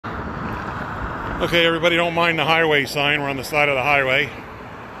Okay, everybody, don't mind the highway sign. We're on the side of the highway.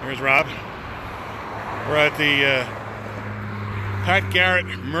 Here's Rob. We're at the Pat Garrett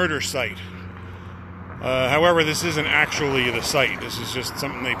murder site. However, this isn't actually the site. This is just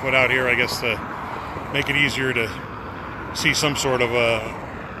something they put out here, I guess, to make it easier to see some sort of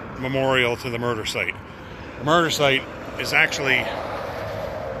a memorial to the murder site. The murder site is actually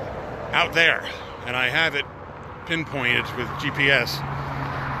out there, and I have it pinpointed with GPS.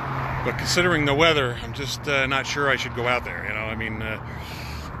 But considering the weather, I'm just not sure I should go out there. You know, I mean,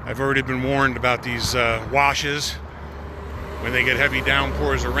 I've already been warned about these washes when they get heavy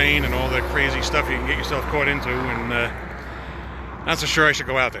downpours of rain and all that crazy stuff you can get yourself caught into, and not so sure I should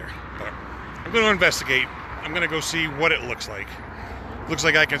go out there. But I'm going to investigate. I'm going to go see what it looks like. Looks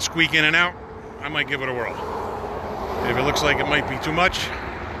like I can squeak in and out. I might give it a whirl. If it looks like it might be too much,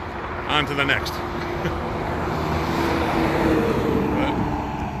 on to the next.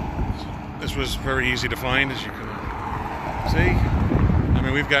 This was very easy to find, as you can see. I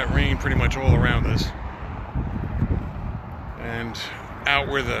mean, we've got rain pretty much all around us. And out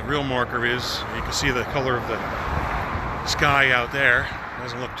where the real marker is, you can see the color of the sky out there.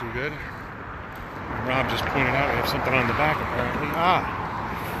 Doesn't look too good. And Rob just pointed out we have something on the back, apparently.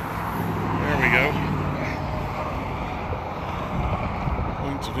 There we go.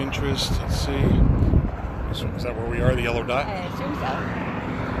 Points of interest, let's see. Is that where we are, the yellow dot? I assume so.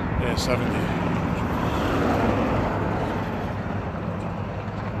 Yeah, 70.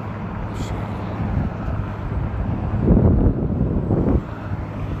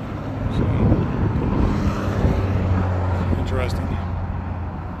 Interesting.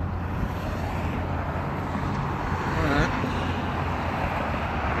 Alright.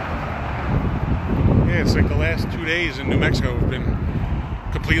 Yeah, it's like the last 2 days in New Mexico have been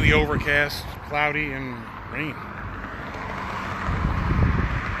completely overcast, cloudy, and rain.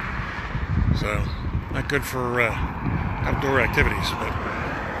 So, not good for outdoor activities, but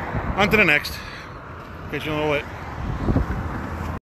on to the next. Catch you in a little bit.